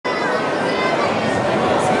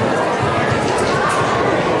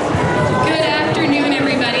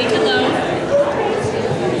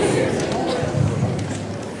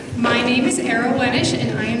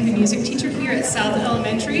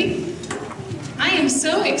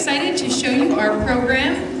so excited to show you our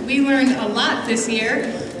program. We learned a lot this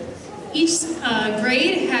year. Each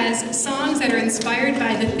grade has songs that are inspired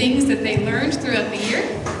by the things that they learned throughout the year.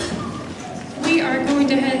 We are going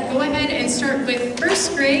to go ahead and start with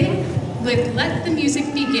first grade with Let the Music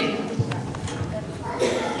Begin.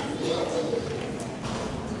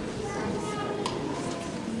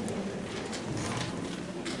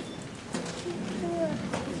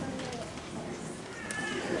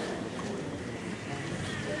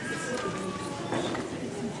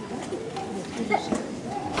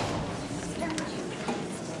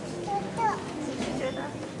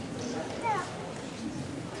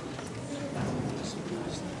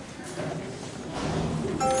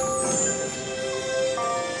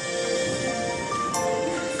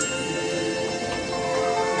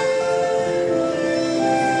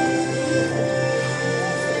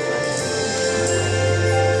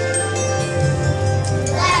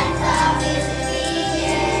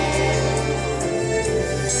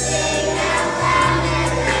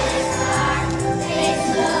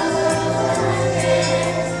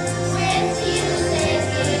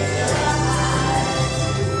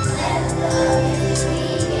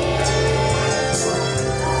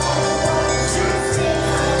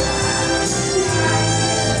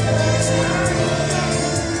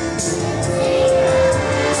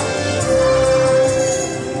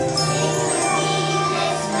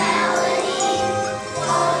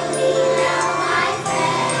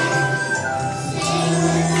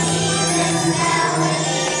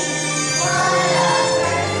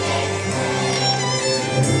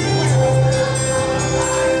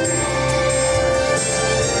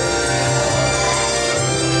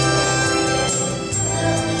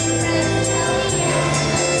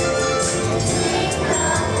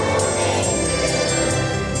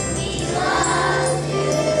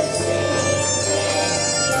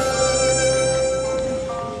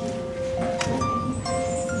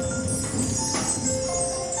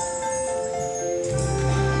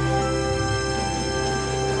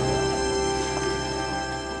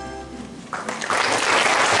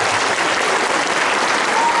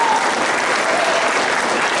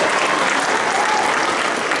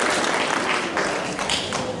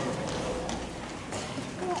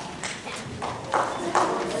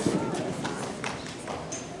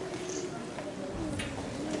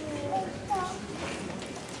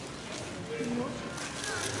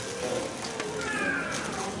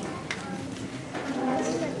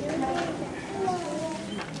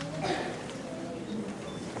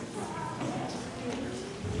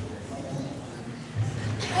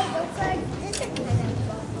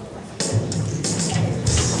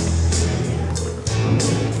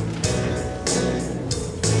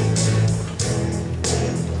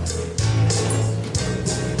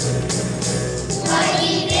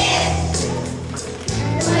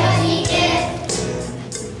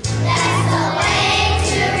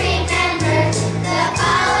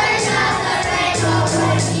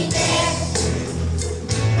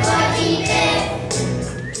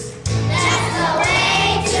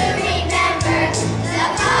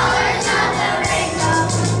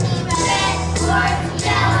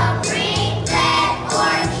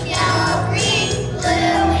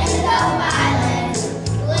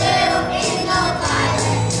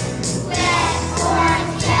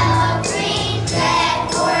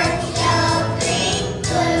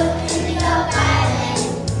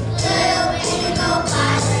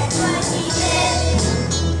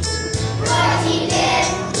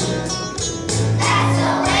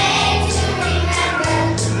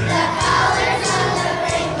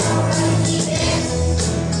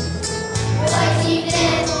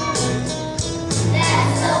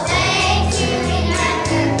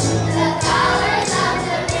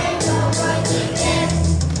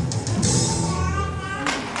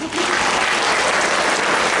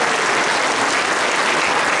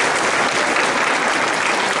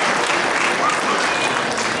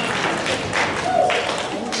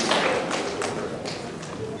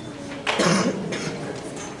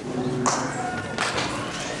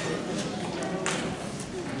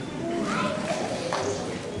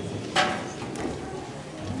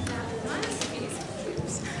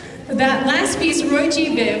 That last piece, Roy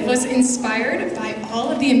G. Biv, was inspired by all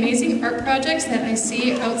of the amazing art projects that I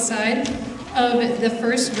see outside of the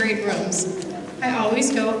first grade rooms. I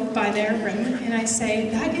always go by their room and I say,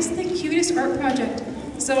 that is the cutest art project.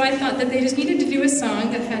 So I thought that they just needed to do a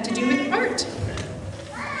song that had to do with art.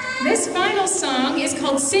 This final song is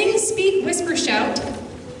called Sing, Speak, Whisper, Shout.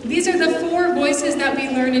 These are the 4 voices that we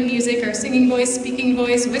learn in music: our singing voice, speaking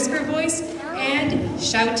voice, whisper voice, and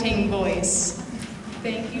shouting voice.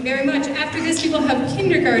 Thank you very much. After this, we will have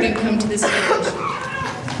kindergarten come to the stage.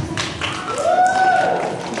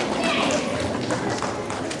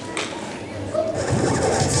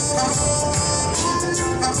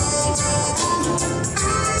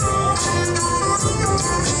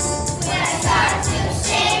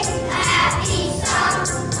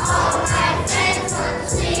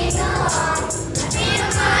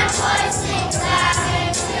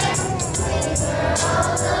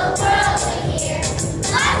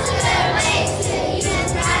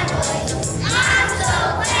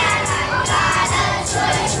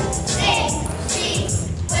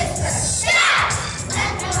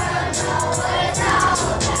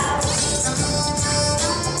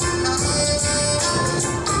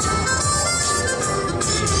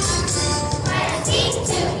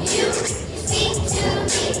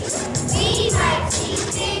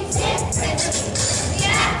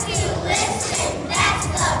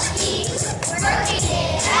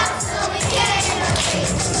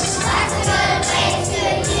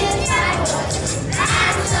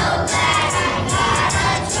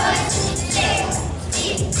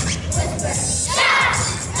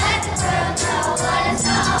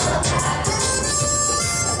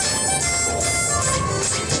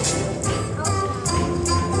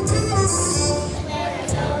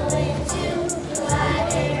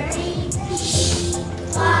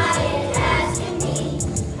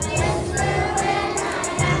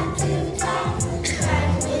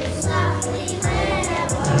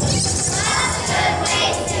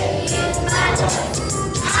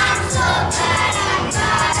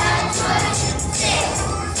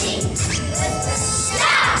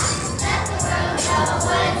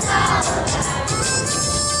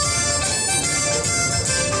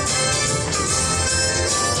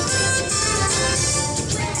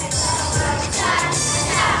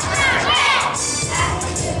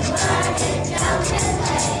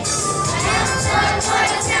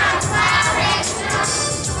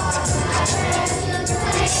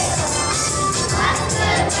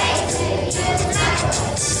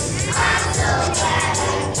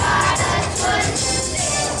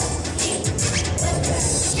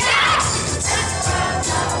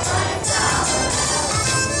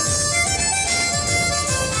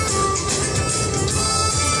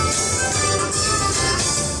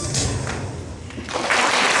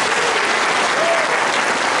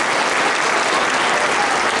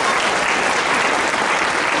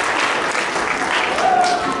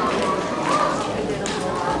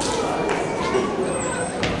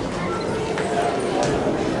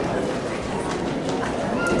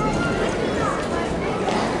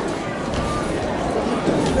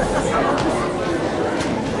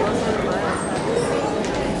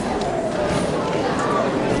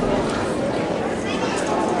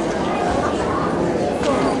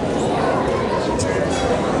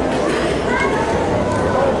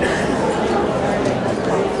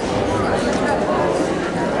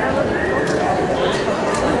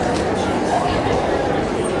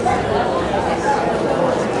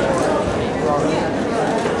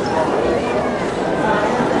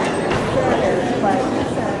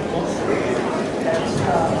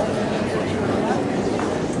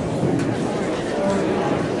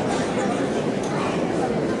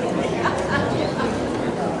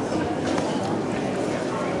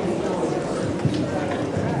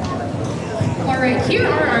 right, here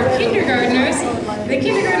are our kindergartners. The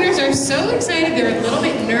kindergartners are so excited, they're a little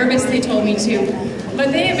bit nervous, they told me to.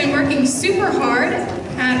 But they have been working super hard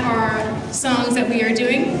at our songs that we are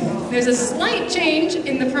doing. There's a slight change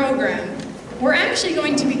in the program. We're actually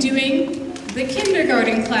going to be doing the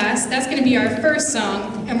kindergarten class. That's going to be our first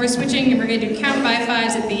song, and we're switching and we're going to do count by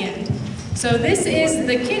fives at the end. So this is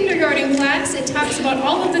the kindergarten class. It talks about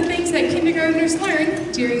all of the things that kindergartners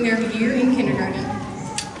learn during their year in kindergarten.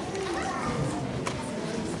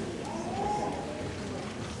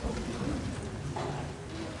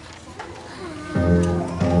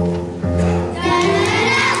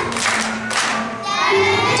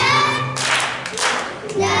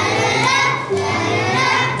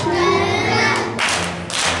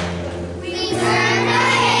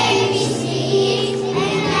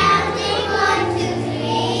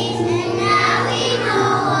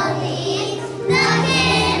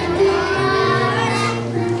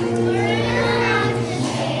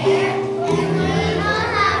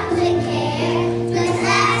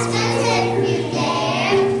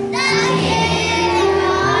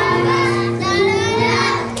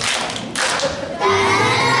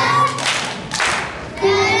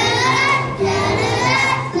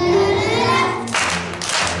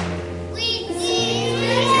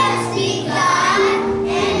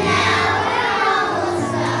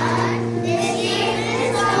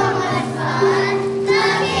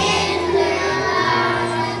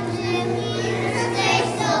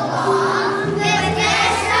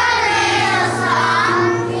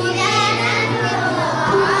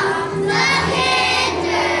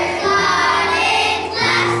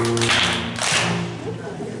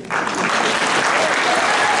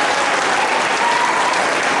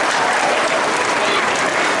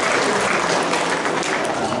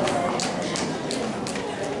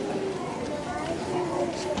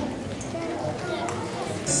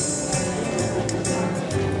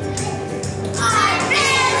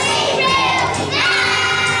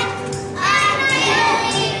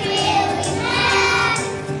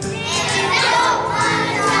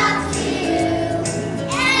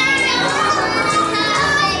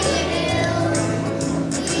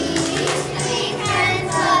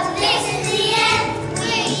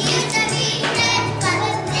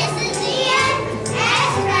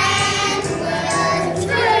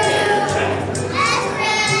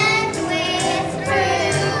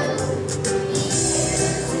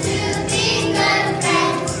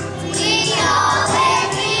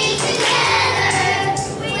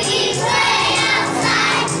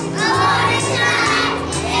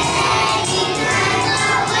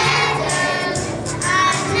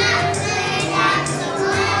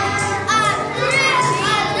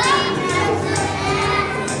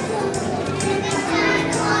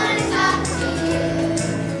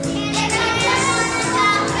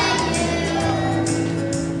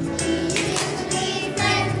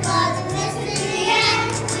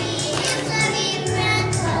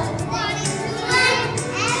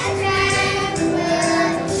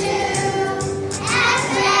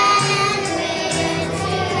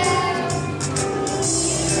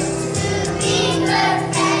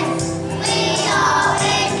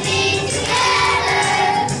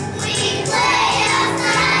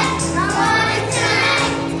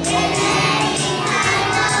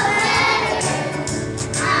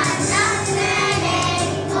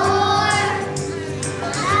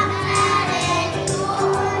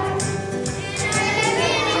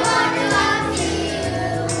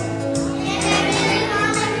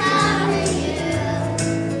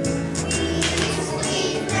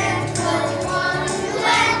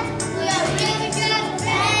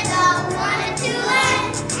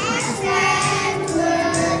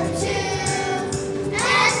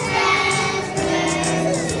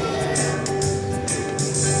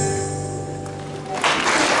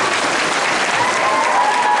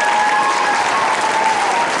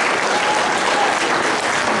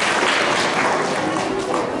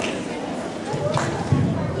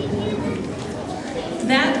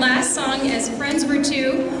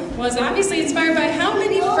 Was obviously inspired by how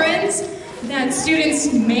many friends that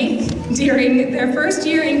students make during their first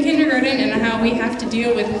year in kindergarten and how we have to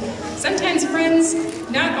deal with sometimes friends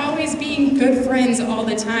not always being good friends all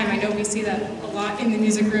the time. I know we see that a lot in the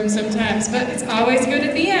music room sometimes, but it's always good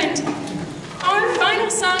at the end. Our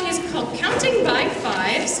final song is called Counting by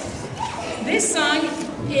Fives. This song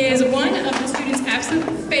is one of the students' absolute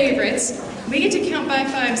favorites. We get to count by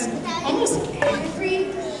fives almost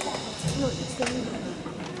every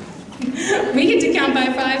We get to count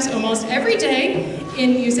by fives almost every day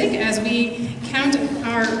in music as we count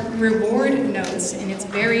our reward notes, and it's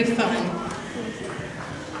very fun.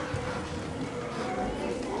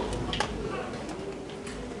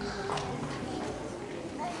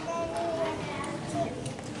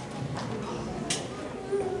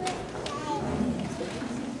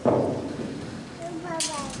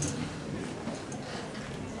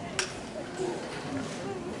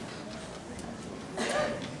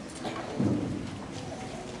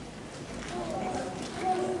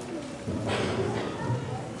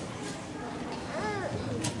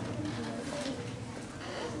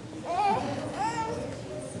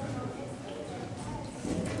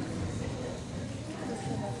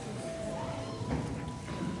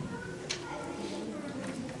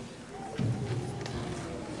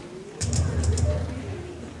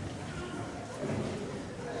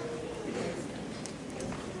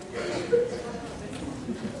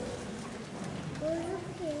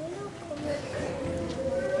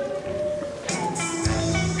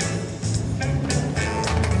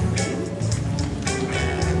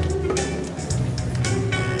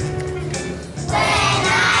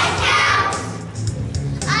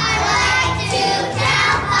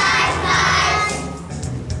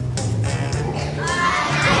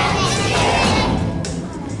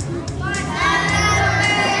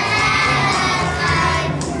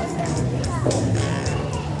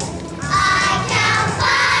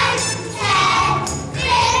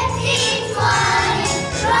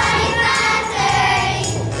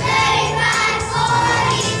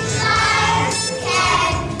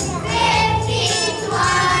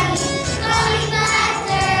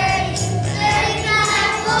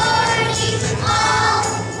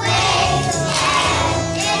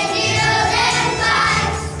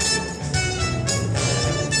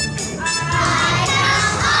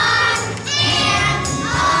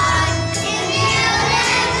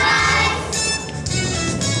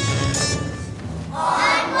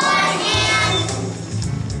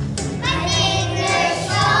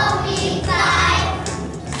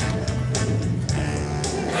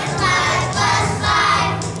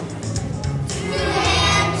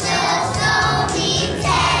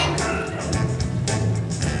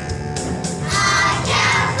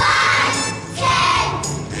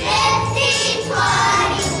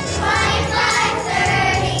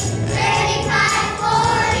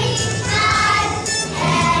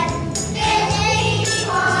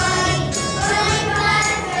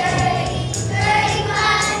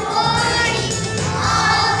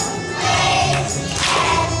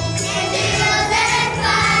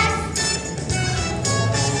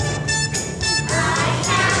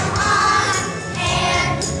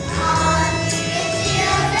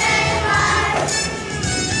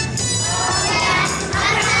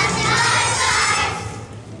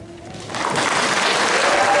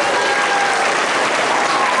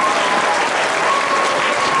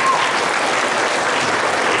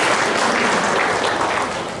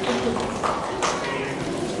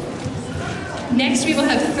 Next, we will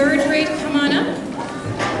have third grade come on up.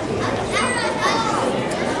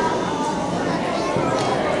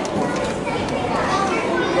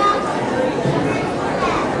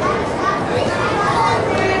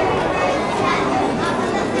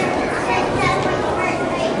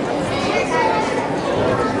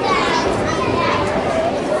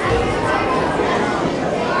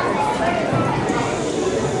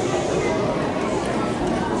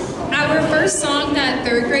 Our first song that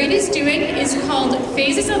third grade is doing is called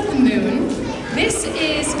Phases of the Moon. This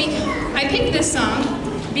is, I picked this song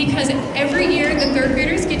because every year the third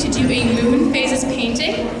graders get to do a moon phases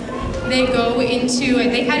painting. They go into,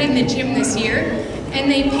 they had it in the gym this year,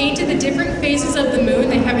 and they painted the different phases of the moon.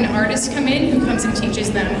 They have an artist come in who comes and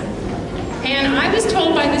teaches them. And I was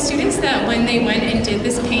told by the students that when they went and did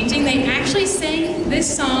this painting, they actually sang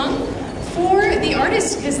this song for the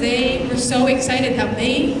artists because they were so excited how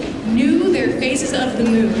they knew their phases of the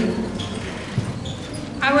moon.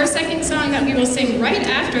 Our second song that we will sing right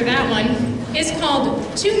after that one is called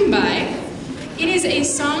Tumbai. It is a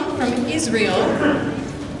song from Israel,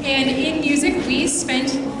 and in music we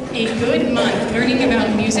spent a good month learning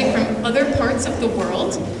about music from other parts of the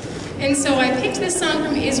world. And so I picked this song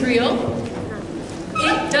from Israel.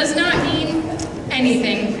 It does not mean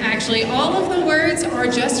anything, actually. All of the words are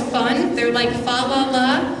just fun. They're like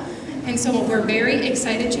fa-la-la. And so we're very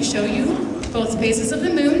excited to show you both Phases of the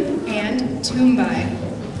Moon and Tumbai.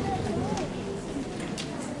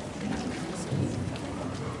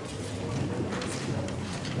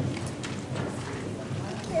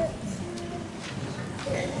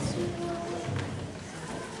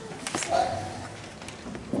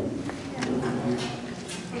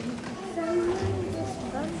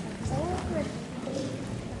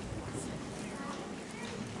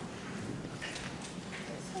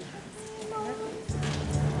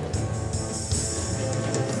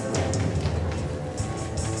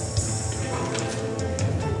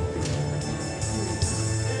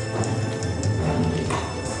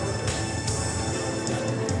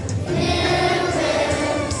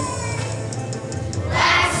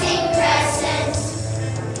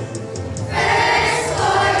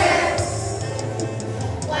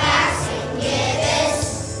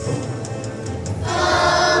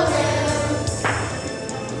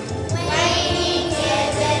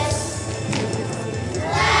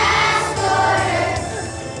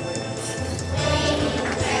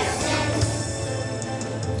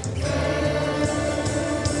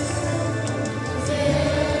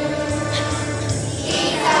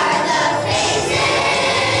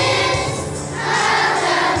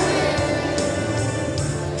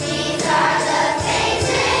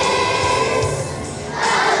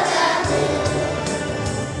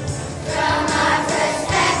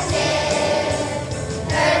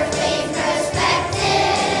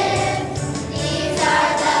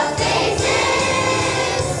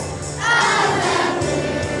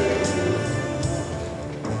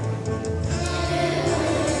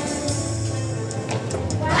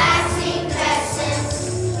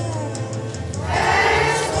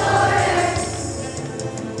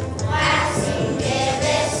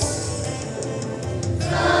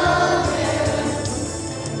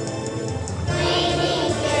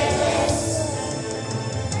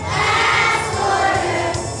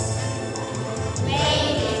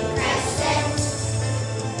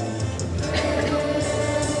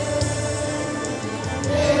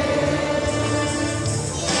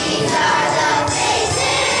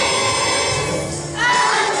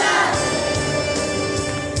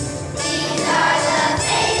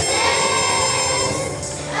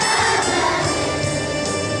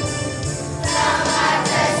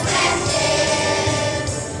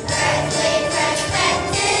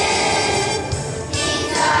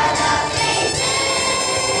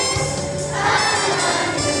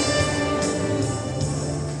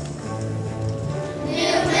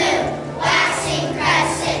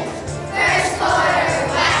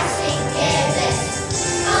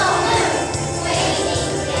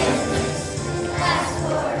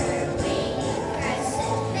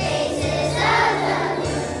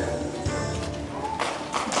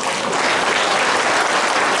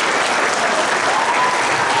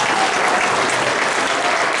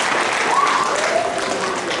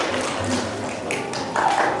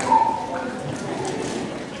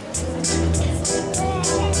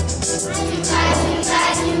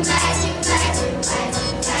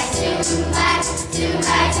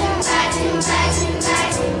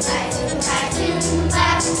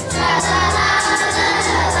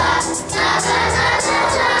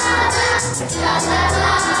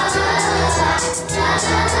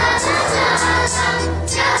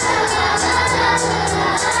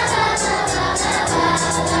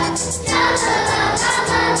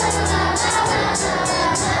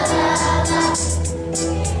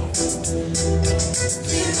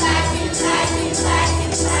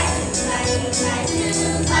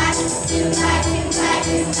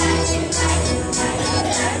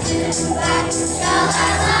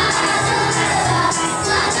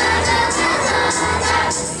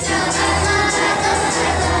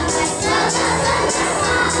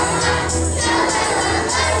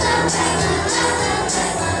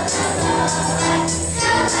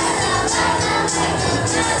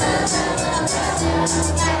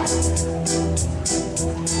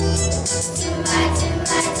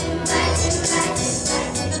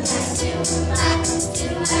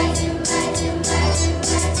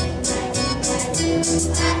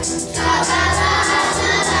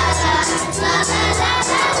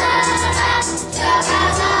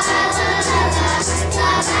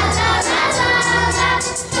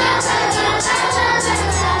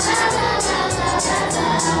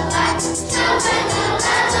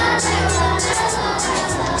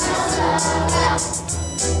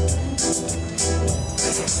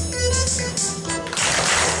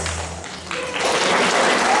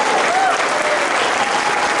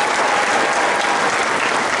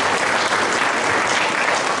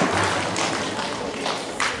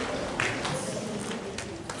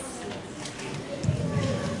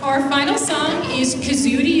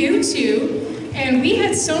 U2, and we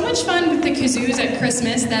had so much fun with the kazoos at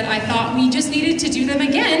Christmas that I thought we just needed to do them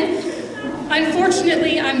again.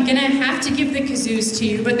 Unfortunately, I'm gonna have to give the kazoos to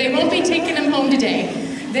you, but they won't be taking them home today.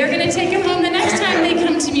 They're gonna take them home the next time they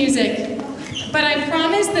come to music. But I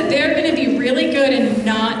promise that they're gonna be really good and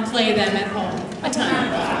not play them at home a ton.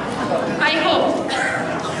 I hope.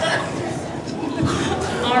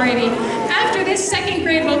 Alrighty, after this, second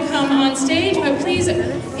grade will come on stage, but please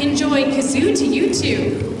enjoy Kazoo to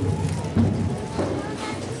U2.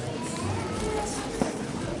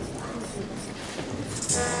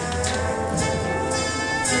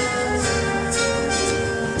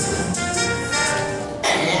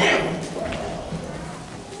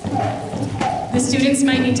 The students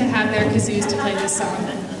might need to have their kazoos to play this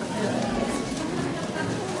song.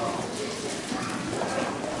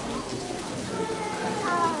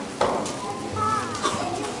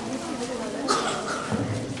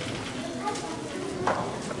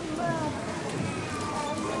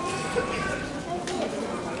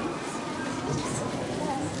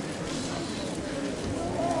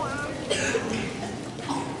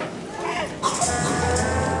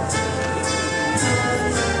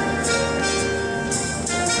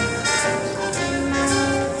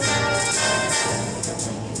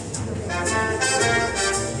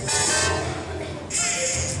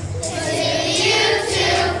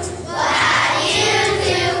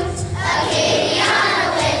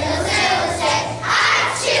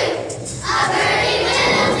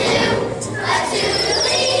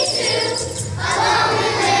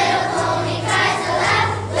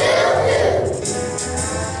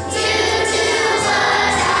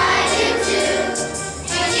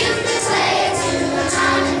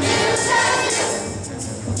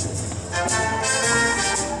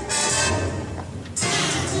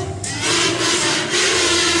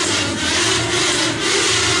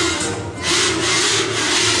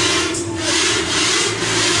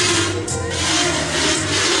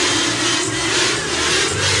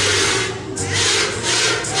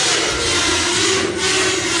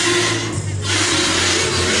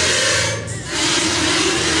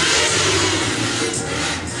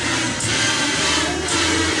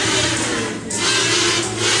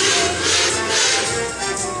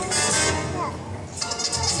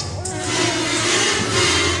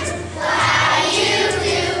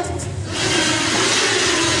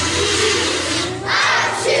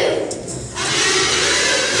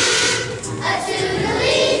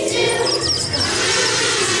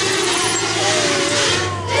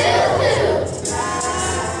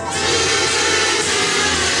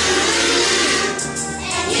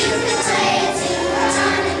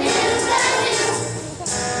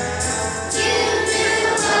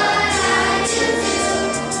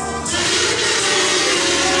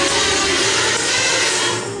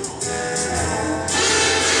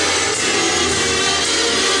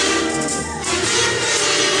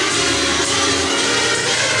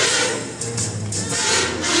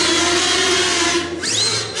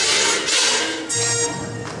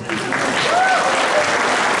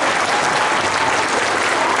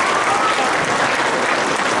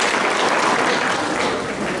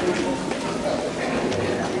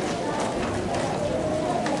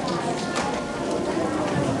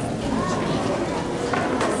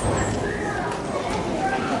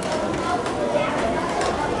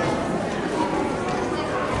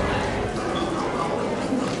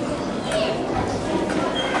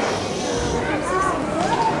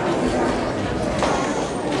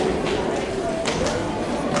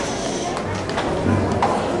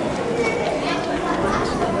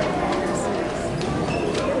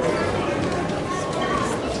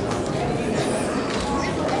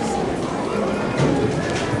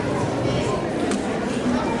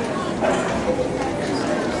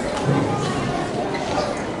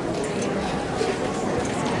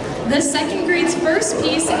 The second grade's first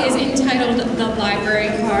piece is entitled The Library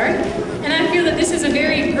Card, and I feel that this is a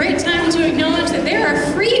very great time to acknowledge that there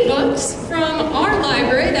are free books from our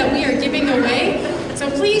library that we are giving away, so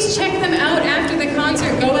please check them out after the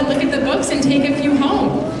concert. Go and look at the books and take a few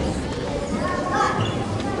home.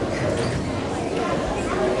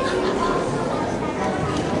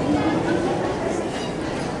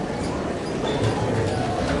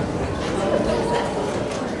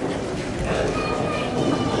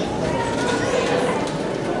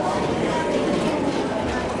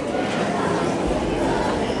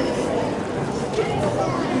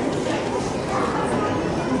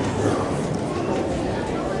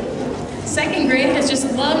 Second grade has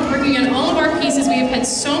just loved working on all of our pieces. We have had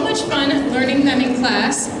so much fun learning them in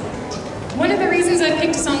class. One of the reasons I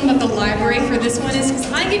picked a song about the library for this one is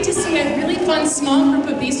because I get to see a really fun small group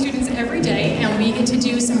of these students every day, and we get to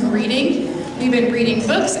do some reading. We've been reading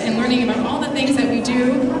books and learning about all the things that we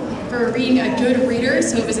do for being a good reader,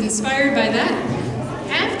 so it was inspired by that.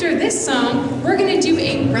 After this song, we're going to do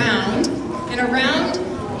a round, and a round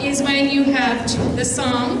is when you have the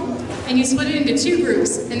song and you split it into two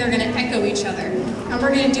groups, and they're going to echo each other. And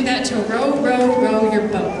we're going to do that to Row, Row, Row Your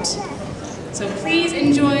Boat. So please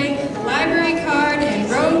enjoy Library Card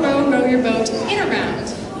and Row, Row, Row Your Boat in a round.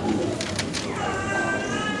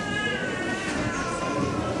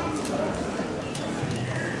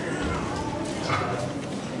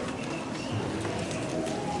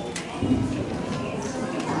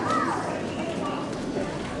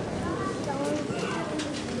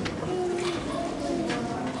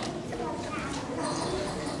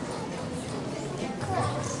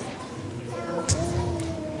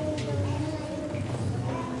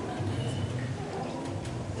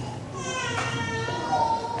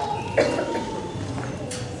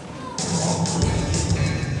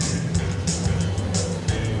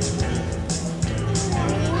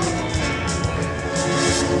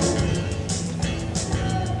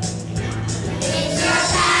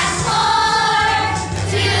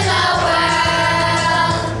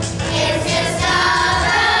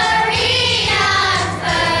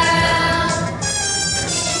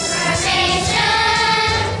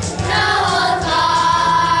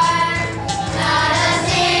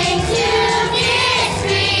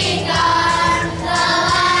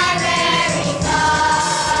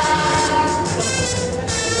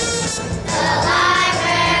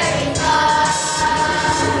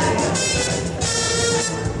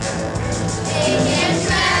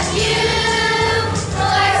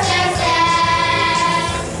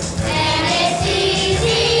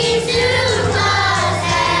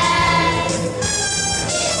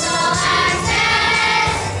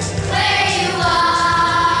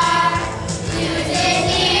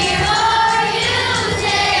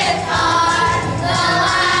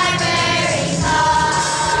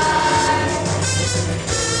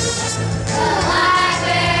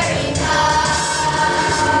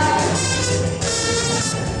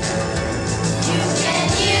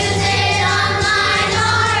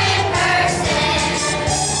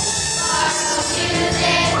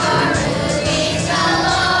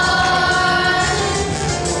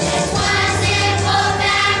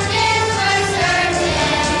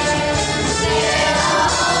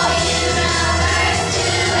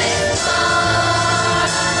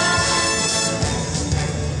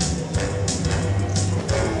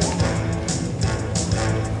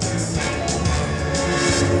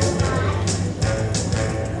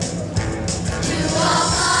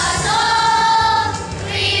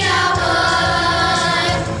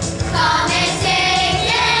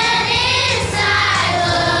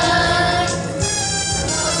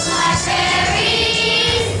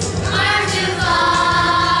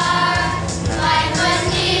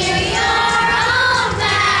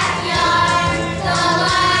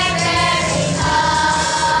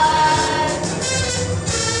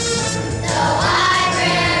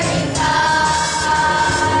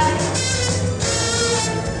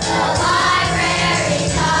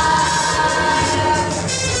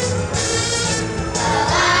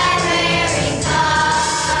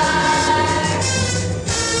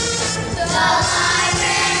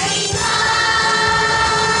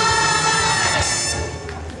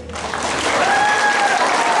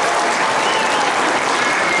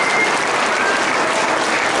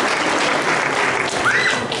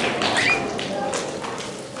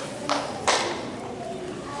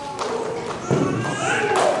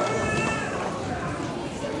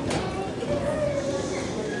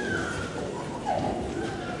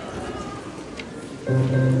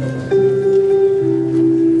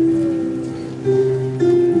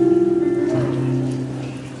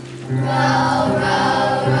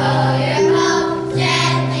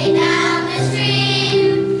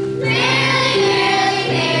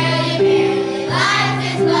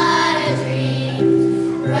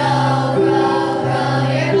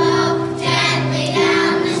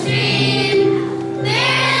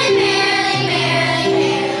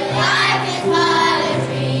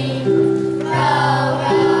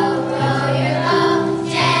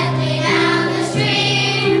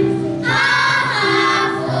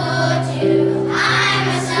 You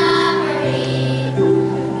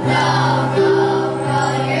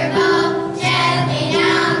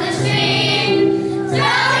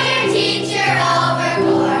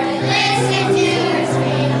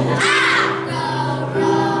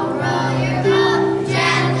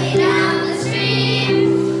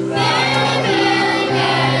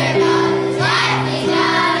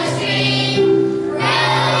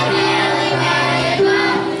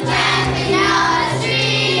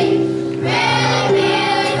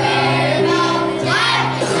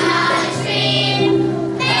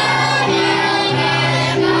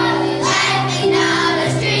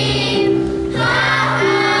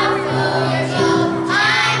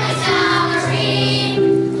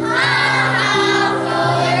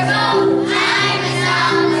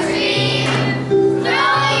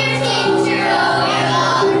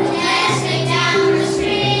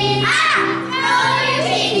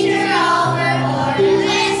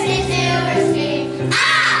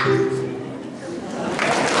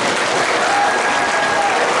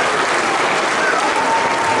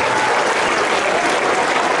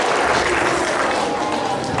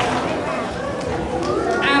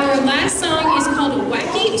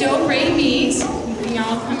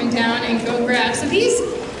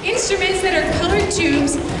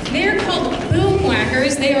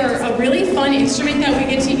they are a really fun instrument that we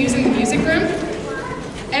get to use in the music room.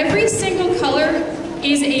 Every single color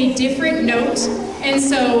is a different note, and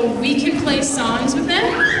so we can play songs with them.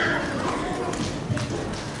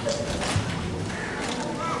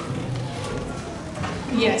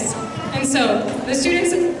 Yes, and so the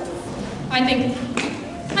students,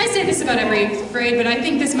 I say this about every grade, but I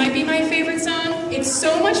think this might be my favorite song. It's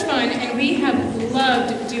so much fun, and we have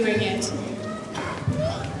loved doing it.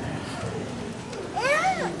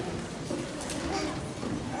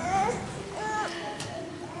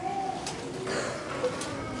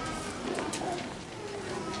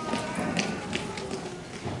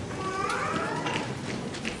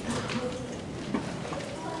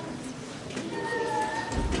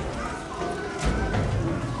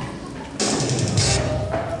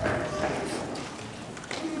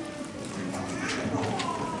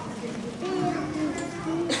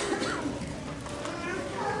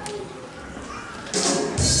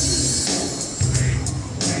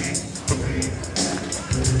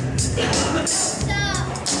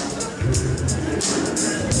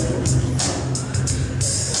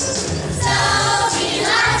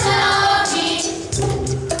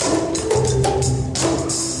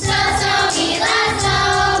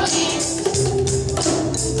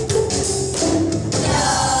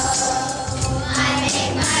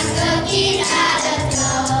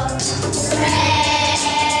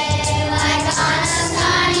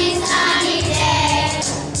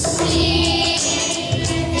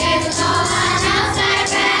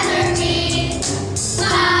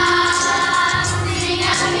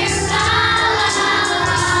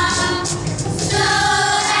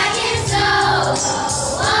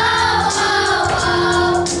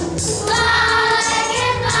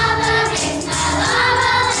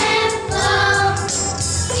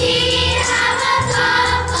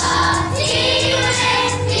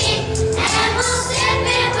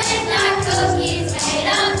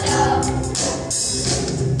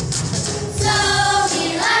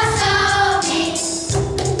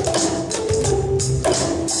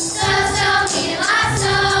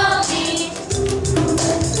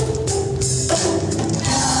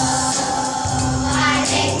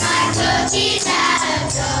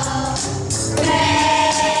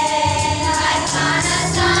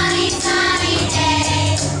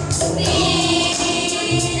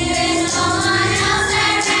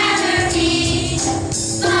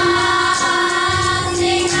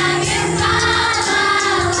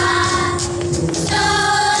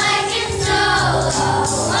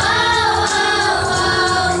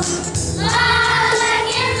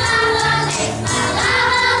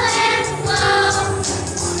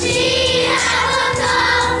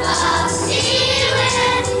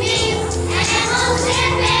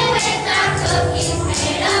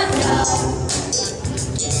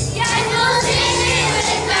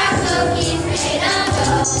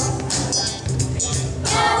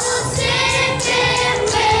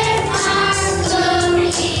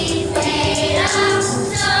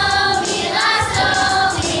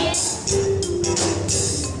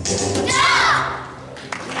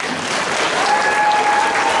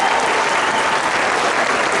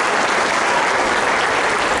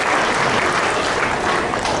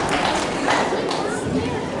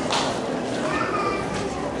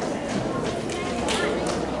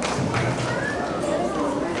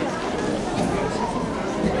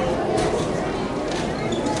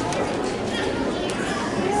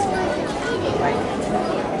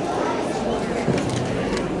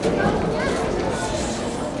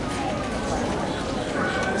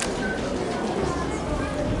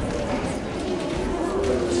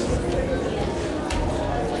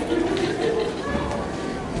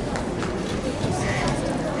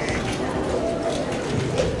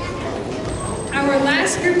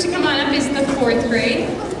 Group to come on up is the fourth grade.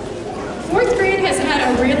 Fourth grade has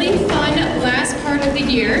had a really fun last part of the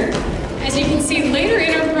year. As you can see later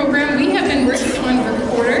in our program, we have been working on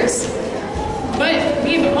recorders, but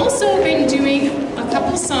we've also been doing a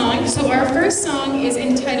couple songs. So our first song is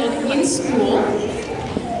entitled In School,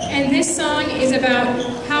 and this song is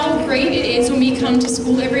about how great it is when we come to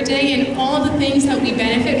school every day and all the things that we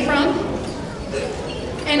benefit from.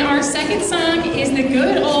 And our second song is the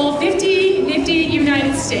good old 50 Nifty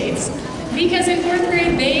United States. Because in fourth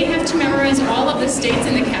grade, they have to memorize all of the states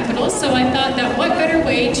and the capitals, so I thought that what better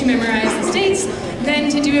way to memorize the states than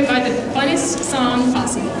to do it by the funnest song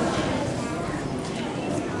possible.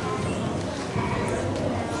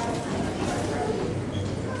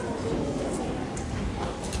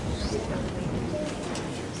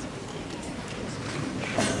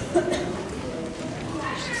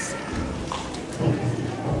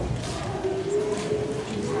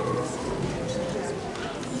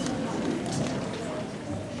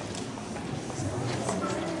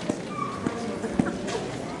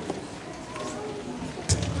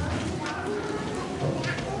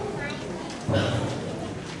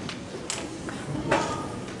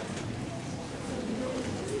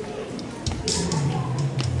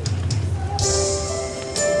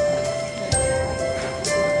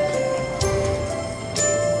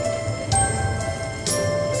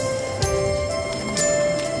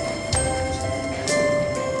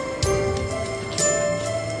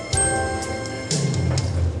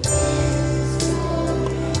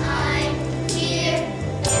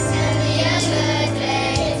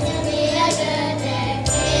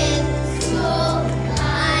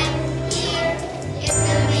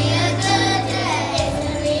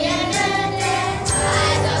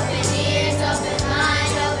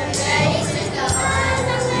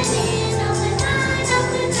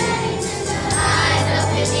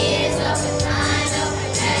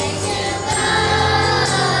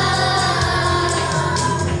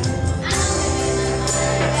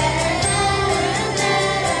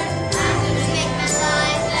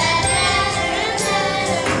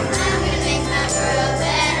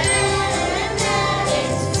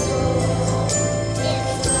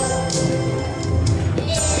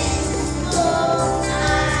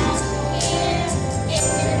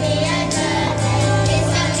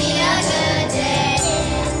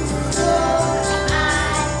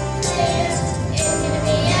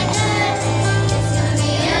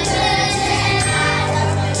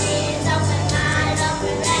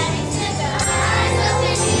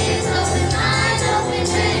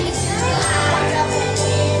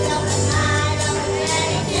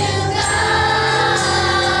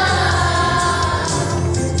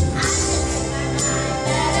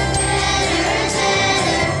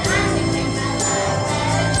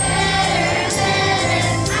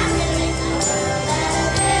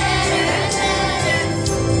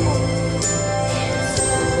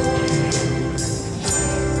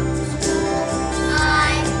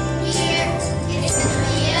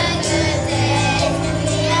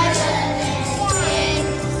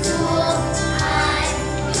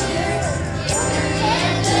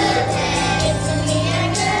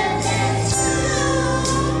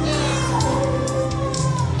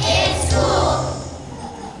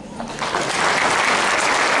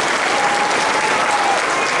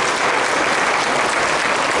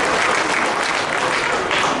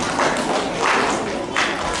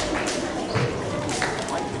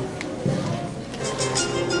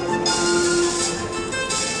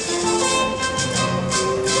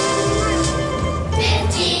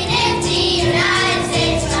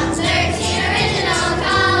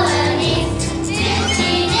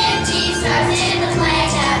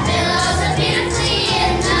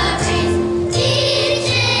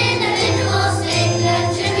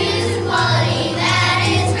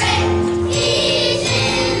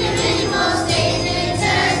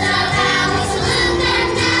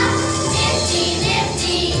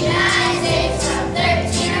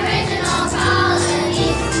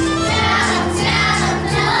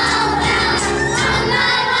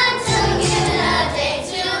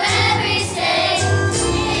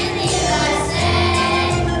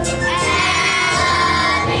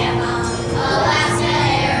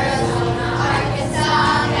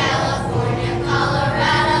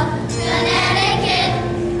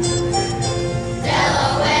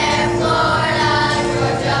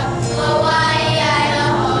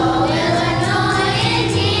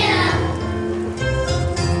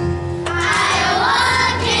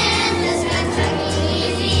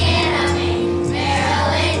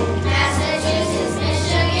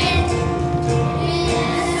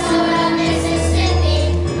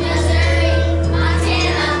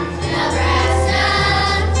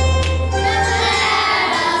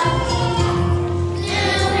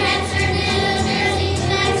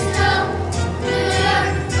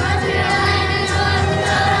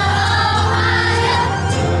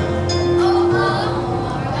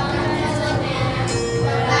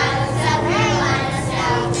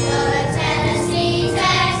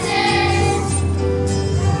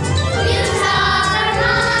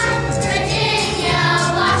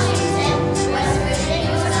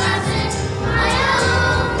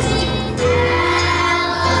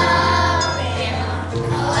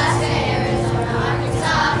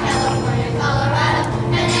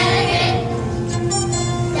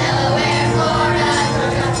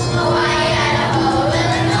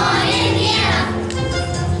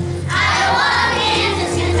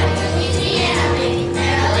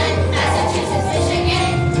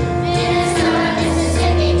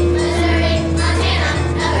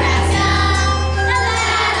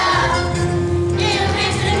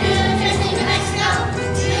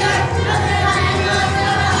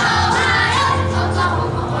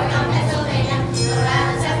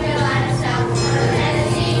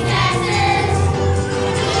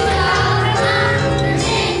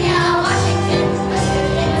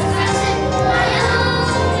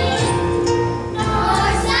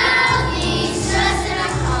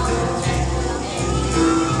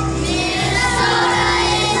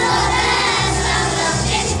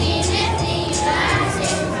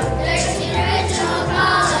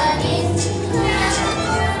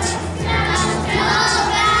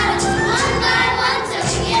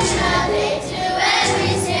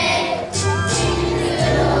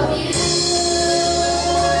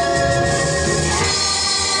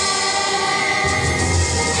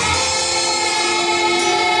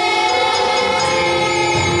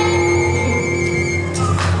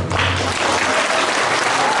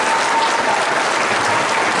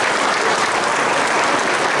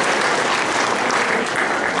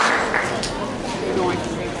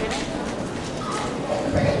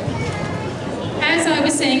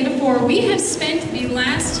 was saying before, we have spent the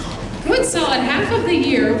last good solid half of the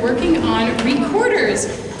year working on recorders.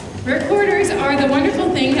 Recorders are the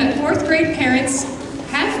wonderful thing that fourth grade parents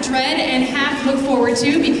half dread and half look forward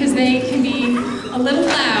to because they can be a little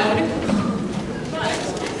loud. But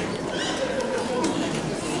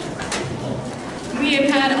we have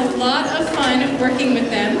had a lot of fun working with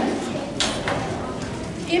them.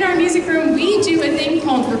 In our music room, we do a thing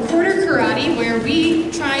called recorder karate, where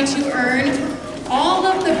we try to earn all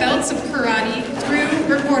of the belts of karate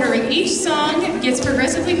through recorder, and each song gets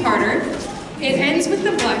progressively harder. It ends with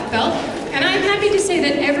the black belt, and I'm happy to say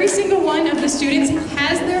that every single one of the students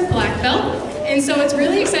has their black belt, and so it's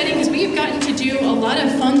really exciting because we've gotten to do a lot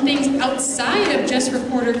of fun things outside of just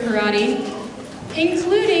recorder karate,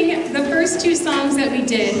 including the first two songs that we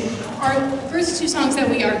did, our first two songs that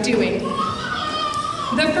we are doing.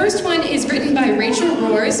 The first one is written by Rachel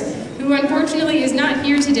Roars, who unfortunately is not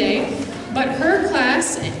here today, but her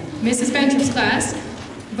class, Mrs. Bentrup's class,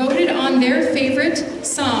 voted on their favorite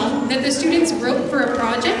song that the students wrote for a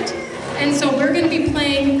project, and so we're going to be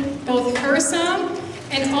playing both her song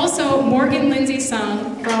and also Morgan Lindsay's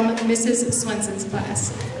song from Mrs. Swenson's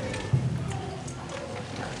class.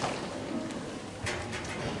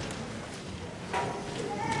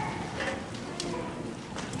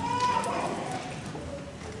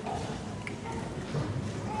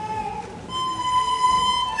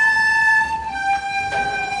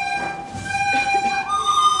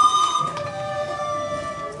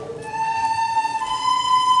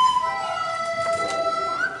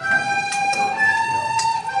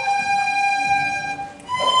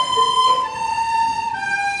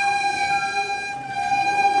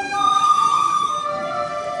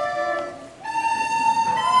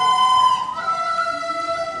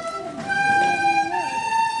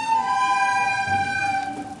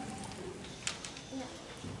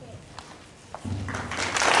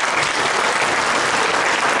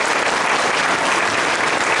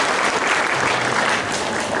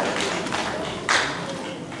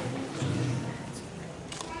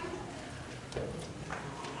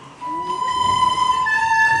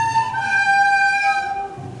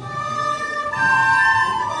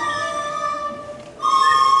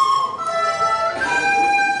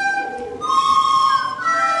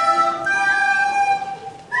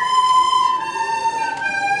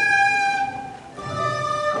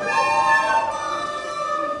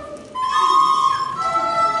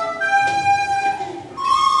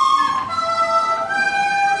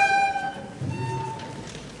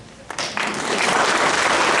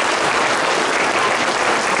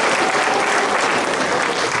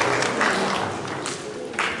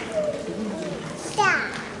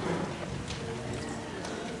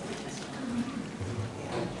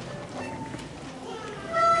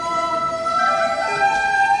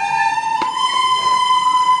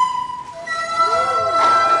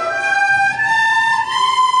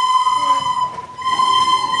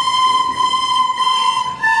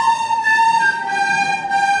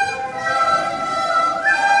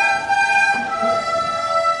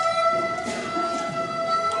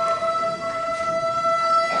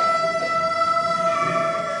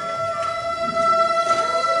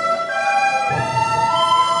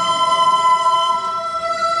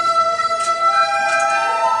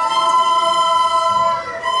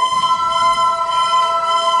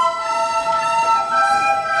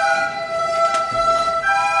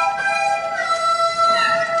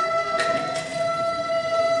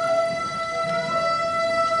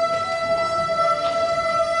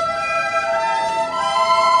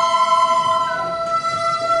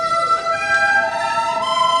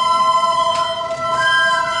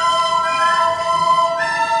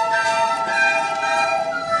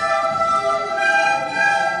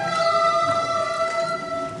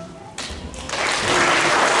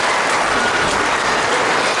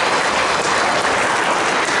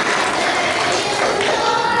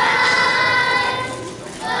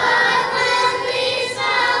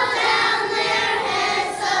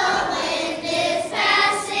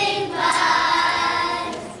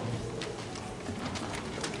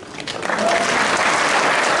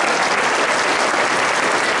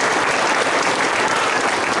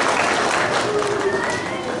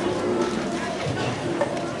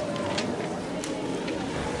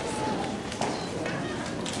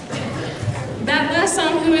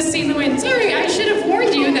 Who is See the Wind? Sorry, I should have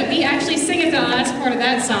warned you that we actually sing at the last part of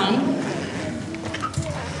that song.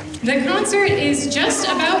 The concert is just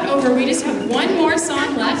about over. We just have one more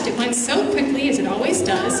song left. It went so quickly, as it always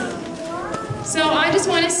does. So I just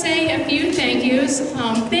want to say a few thank yous.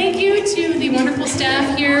 Thank you to the wonderful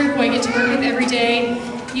staff here who I get to work with every day.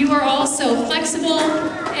 You are all so flexible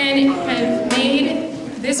and have made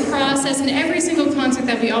process in every single concert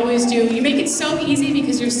that we always do. You make it so easy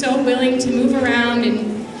because you're so willing to move around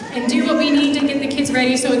and do what we need to get the kids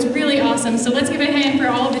ready, so it's really awesome. So let's give a hand for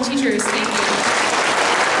all of the teachers. Thank you.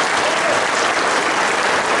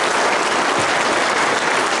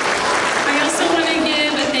 I also want to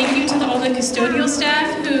give a thank you to all the custodial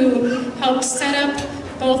staff who helped set up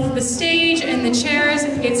both the stage and the chairs.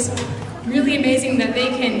 It's really amazing that they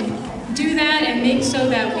can do that and make so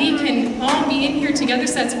that we can all be in here together,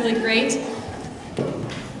 so that's really great.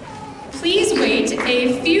 Please wait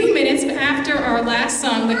a few minutes after our last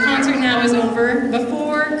song, The Concert Now is Over,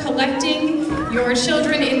 before collecting your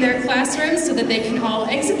children in their classrooms so that they can all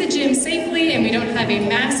exit the gym safely and we don't have a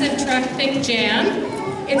massive traffic jam.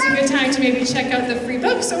 It's a good time to maybe check out the free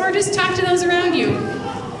books or just talk to those around you.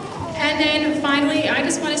 And then finally, I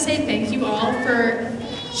just want to say thank you all for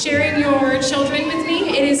sharing your children with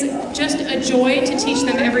me. It is just a joy to teach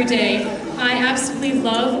them every day. I absolutely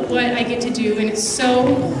love what I get to do, and it's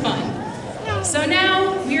so fun. So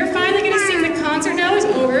now, we are finally going to sing The Concert Now is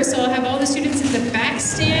Over, so I'll have all the students in the back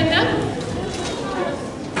stand up.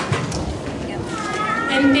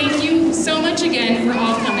 And thank you so much again for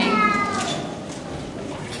all coming.